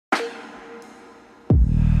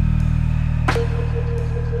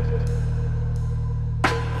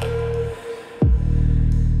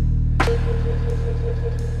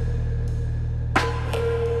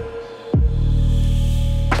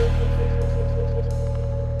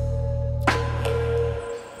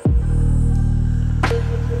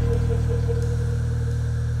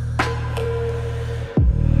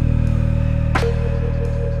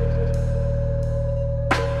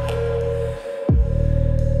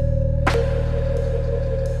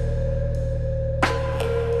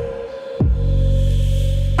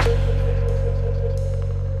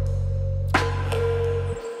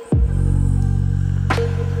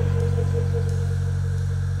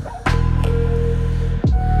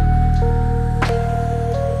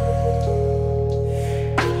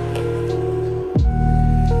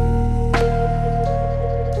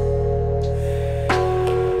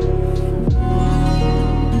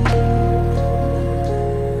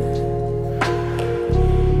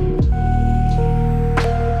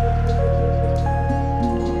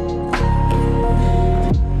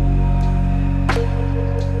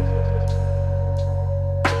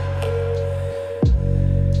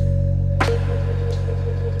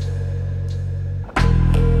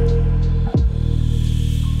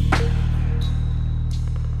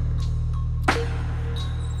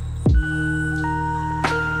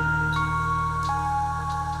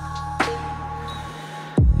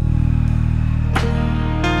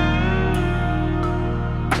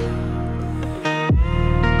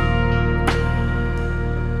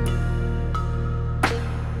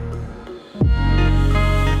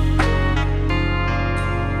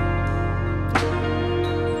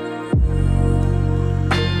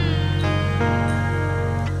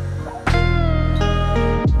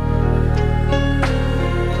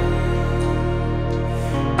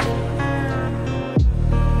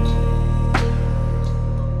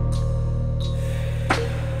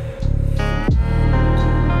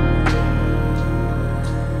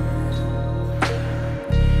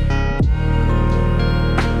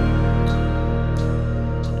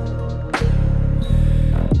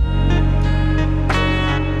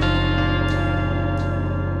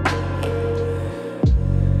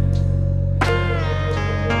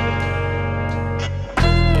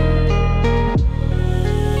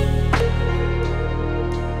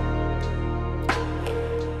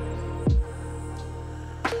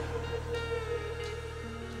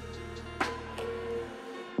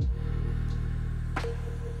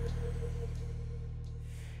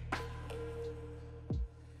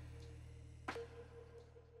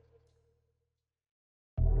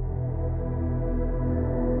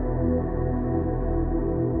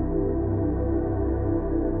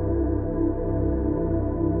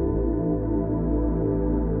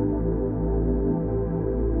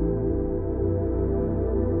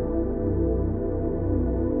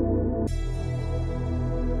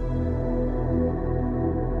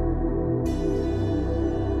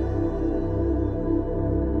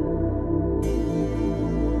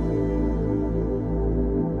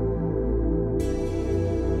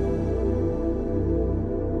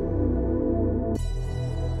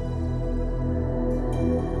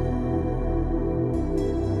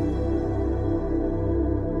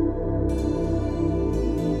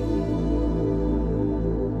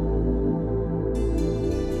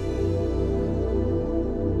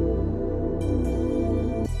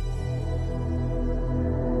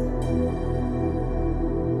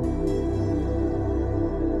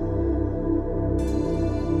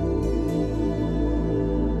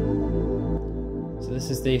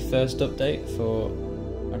this is the first update for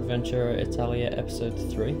Adventura Italia episode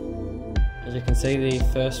 3. As you can see, the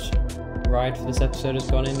first ride for this episode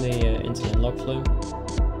has gone in, the Intamin Log Flume.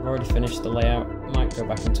 I've already finished the layout, might go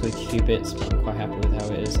back and tweak a few bits, but I'm quite happy with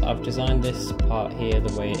how it is. I've designed this part here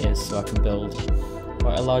the way it is so I can build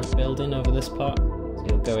quite a large building over this part. So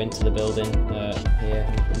you'll go into the building here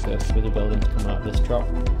and go through the building to come out of this drop.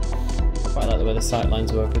 Quite like the way the sight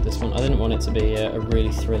lines work with this one. I didn't want it to be a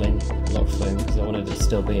really thrilling log flume because I wanted it to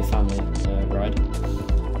still be a family ride.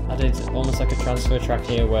 I did almost like a transfer track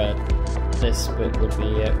here where this bit would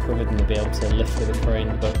be covered and they'll be able to lift with a crane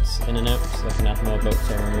the boats in and out, so I can add more boats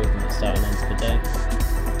on and remove them at the start and end of the day.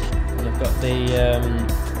 And I've got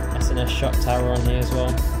the SNS shot tower on here as well,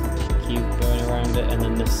 cube going around it, and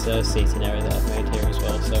then this seating area that I've made here as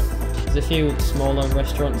well. So there's a few smaller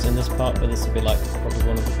restaurants in this part, but this will be like probably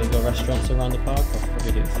one of the bigger restaurants around the park. I'll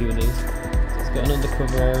probably do a few of these. So it's got an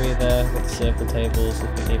undercover area there with circle tables, the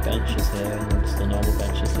picnic benches here, and then just the normal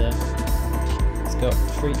benches there. It's got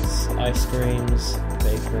treats, ice creams,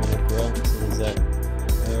 bakery and a grill. So there's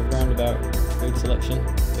a roundabout food selection,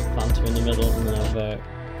 big planter in the middle, and then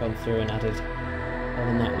I've gone through and added all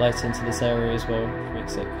the night lighting to this area as well, which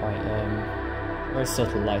makes it quite very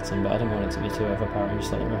subtle lighting, but I didn't want it to be too overpowering,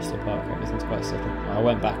 just like the rest of the park. Everything's quite subtle. I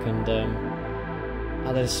went back and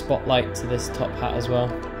added a spotlight to this top hat as well.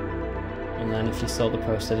 And then if you saw the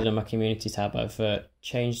post I did on my community tab, I've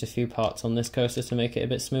changed a few parts on this coaster to make it a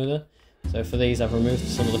bit smoother. So for these I've removed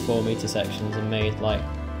some of the 4 meter sections and made like...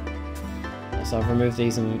 So I've removed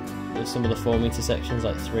these and some of the 4 meter sections,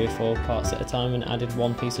 like 3 or 4 parts at a time, and added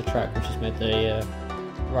one piece of track which has made the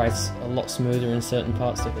rides a lot smoother in certain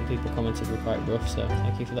parts that people commented were quite rough, so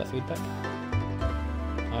thank you for that feedback.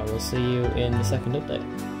 I will see you in the second update.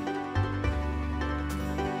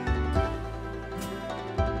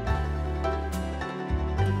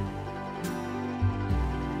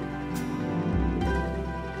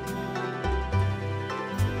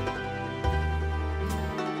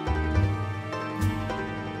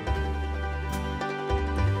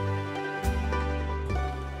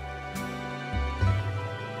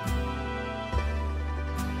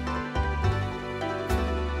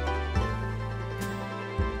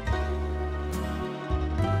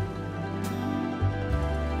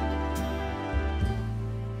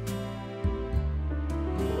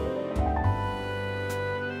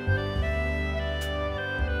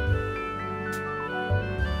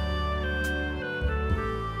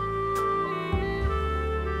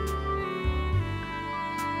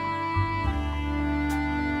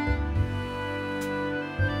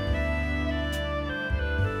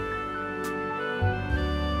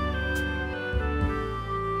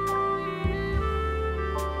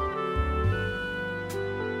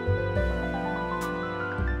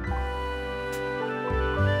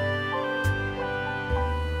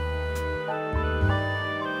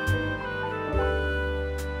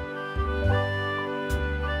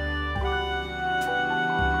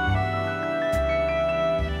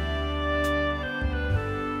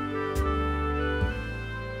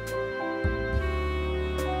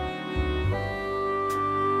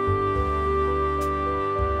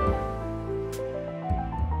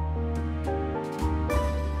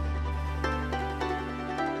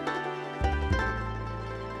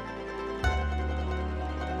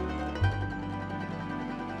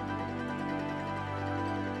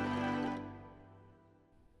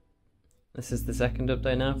 This is the second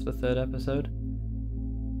update now for the third episode.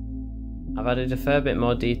 I've added a fair bit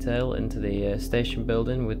more detail into the station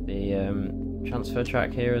building with the transfer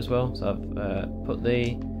track here as well. So I've put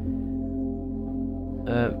the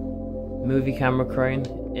movie camera crane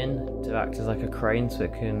in to act as like a crane so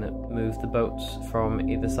it can move the boats from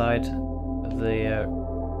either side of the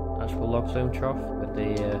actual log flume trough, with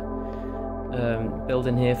the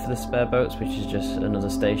building here for the spare boats, which is just another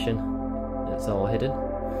station. It's all hidden.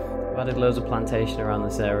 I've added loads of plantation around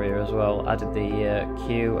this area as well. Added the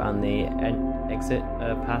queue and the exit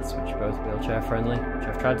paths, which are both wheelchair friendly, which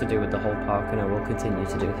I've tried to do with the whole park and I will continue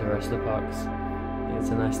to do with the rest of the parks. I think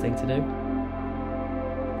it's a nice thing to do.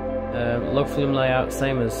 Log flume layout,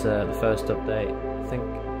 same as the first update. I think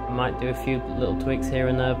I might do a few little tweaks here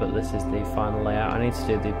and there, but this is the final layout. I need to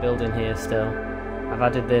do the building here still. I've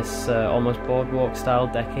added this almost boardwalk style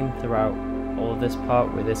decking throughout all of this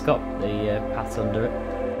part, with it's got the paths under it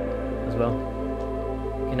as well,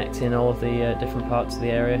 connecting all of the different parts of the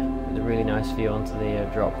area with a really nice view onto the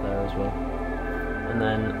drop there as well. And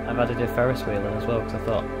then I've added a Ferris wheel in as well, because I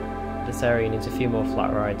thought this area needs a few more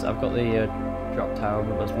flat rides. I've got the drop tower,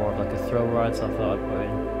 but it's more of like a thrill ride, so I thought I'd put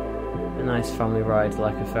in a nice family ride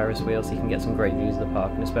like a Ferris wheel, so you can get some great views of the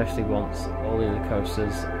park, and especially once all the other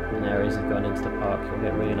coasters and areas have gone into the park, you'll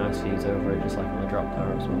get really nice views over it, just like on the drop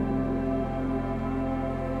tower as well.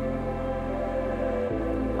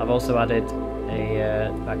 I've also added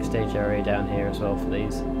a backstage area down here as well for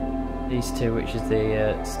these two, which is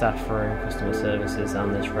the staff room, customer services,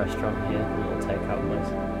 and this restaurant here, the little takeout place.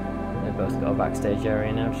 They've both got a backstage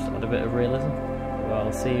area now, just to add a bit of realism. Well,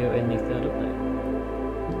 I'll see you in the third update.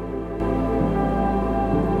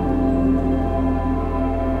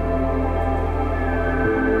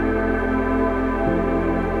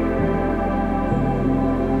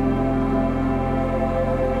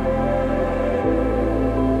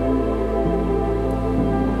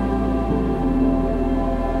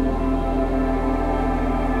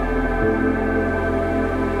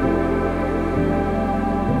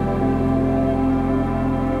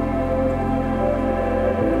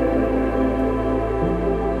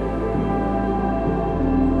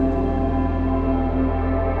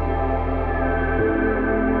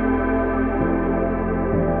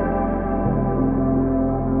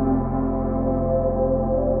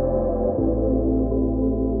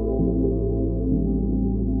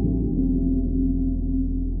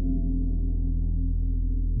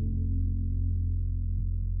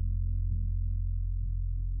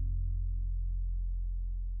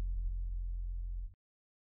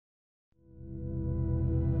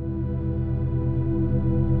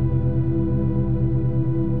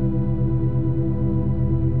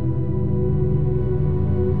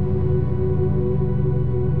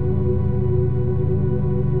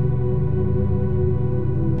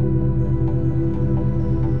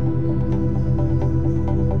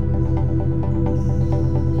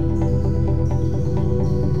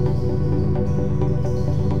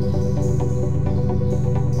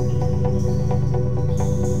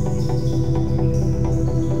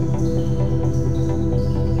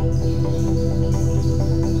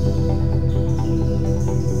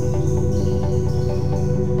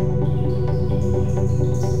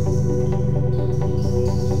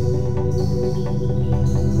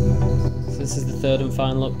 This is the third and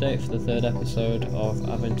final update for the third episode of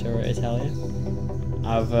Adventura Italia.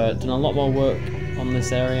 I've done a lot more work on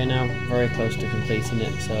this area now, very close to completing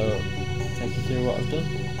it, so I'll take you through what I've done.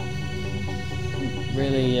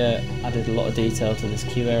 Really added a lot of detail to this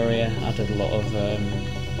queue area, added a lot of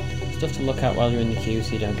stuff to look at while you're in the queue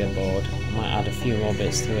so you don't get bored. I might add a few more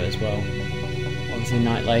bits to it as well. Obviously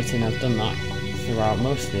night lighting, I've done that throughout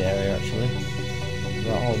most of the area actually.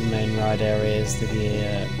 Throughout all the main ride areas,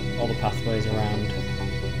 all the pathways around,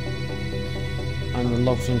 and the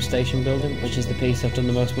Log Flume station building, which is the piece I've done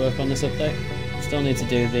the most work on this update. Still need to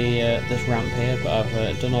do this ramp here, but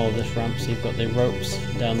I've done all of this ramp, so you've got the ropes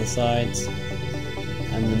down the sides,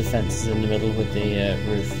 and then the fences in the middle with the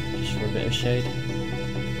roof, just for a bit of shade.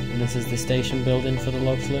 And this is the station building for the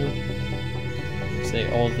Log Flume. See,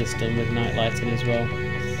 all of this done with night lighting as well.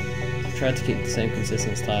 I've tried to keep the same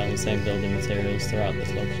consistent style and same building materials throughout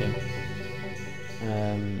this Log Flume.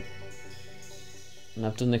 And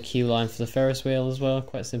I've done the queue line for the Ferris wheel as well,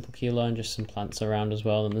 quite a simple queue line, just some plants around as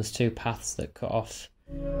well, and there's two paths that cut off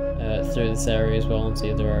through this area as well into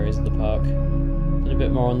other areas of the park. Done a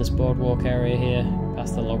bit more on this boardwalk area here,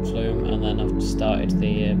 past the Log Flume, and then I've started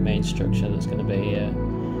the main structure that's going to be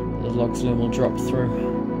the Log Flume will drop through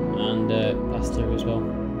and pass through as well,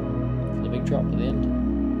 for the big drop at the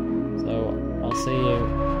end. So I'll see you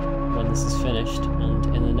when this is finished and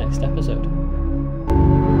in the next episode.